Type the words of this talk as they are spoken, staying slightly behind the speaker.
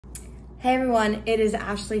Hey everyone, it is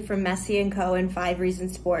Ashley from Messi & Co. and 5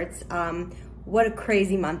 Reasons Sports. What a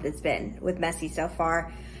crazy month it's been with Messi so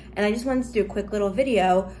far. And I just wanted to do a quick little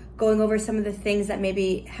video going over some of the things that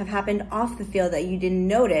maybe have happened off the field that you didn't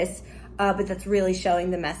notice, but that's really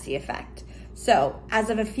showing the Messi effect. So,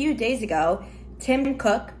 as of a few days ago, Tim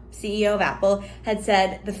Cook, CEO of Apple, had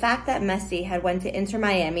said the fact that Messi had went to Inter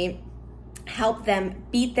Miami help them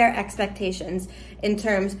beat their expectations in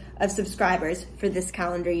terms of subscribers for this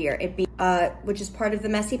calendar year, which is part of the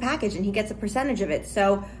Messi package, and he gets a percentage of it.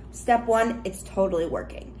 So step one, it's totally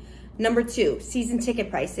working. Number two, season ticket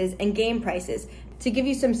prices and game prices. To give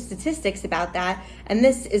you some statistics about that, and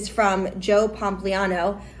this is from Joe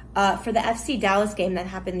Pompliano, for the FC Dallas game that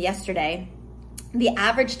happened yesterday, the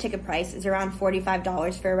average ticket price is around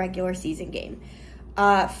 $45 for a regular season game.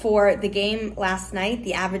 For the game last night,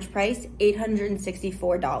 the average price,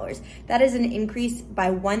 $864. That is an increase by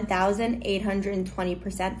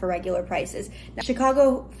 1,820% for regular prices. Now,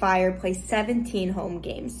 Chicago Fire plays 17 home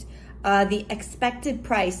games. The expected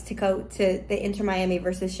price to go to the Inter Miami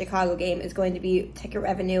versus Chicago game is going to be ticket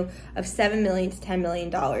revenue of $7 million to $10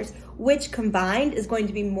 million, which combined is going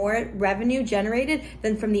to be more revenue generated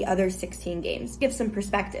than from the other 16 games. Give some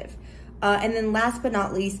perspective. And then last but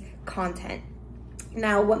not least, content.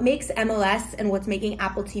 Now, what makes MLS and what's making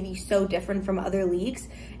Apple TV so different from other leagues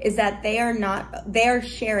is that they are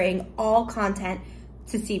sharing all content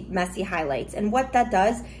to see Messi highlights. And what that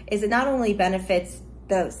does is it not only benefits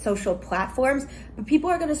the social platforms, but people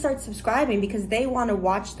are going to start subscribing because they want to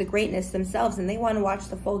watch the greatness themselves and they want to watch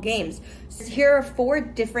the full games. So here are 4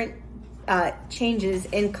 different changes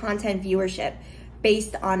in content viewership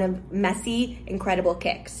based on Messi incredible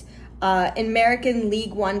kicks. In American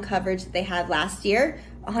League One coverage that they had last year,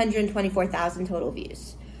 124,000 total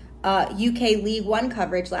views. UK League One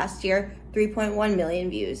coverage last year, 3.1 million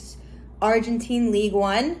views. Argentine League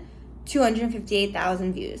One,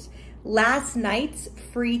 258,000 views. Last night's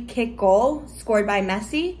free kick goal scored by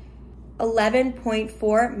Messi,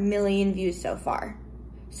 11.4 million views so far.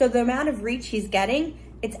 So the amount of reach he's getting,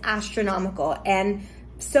 it's astronomical. And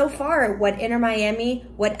so far, what Inter Miami,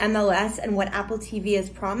 what MLS, and what Apple TV has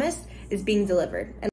promised is being delivered.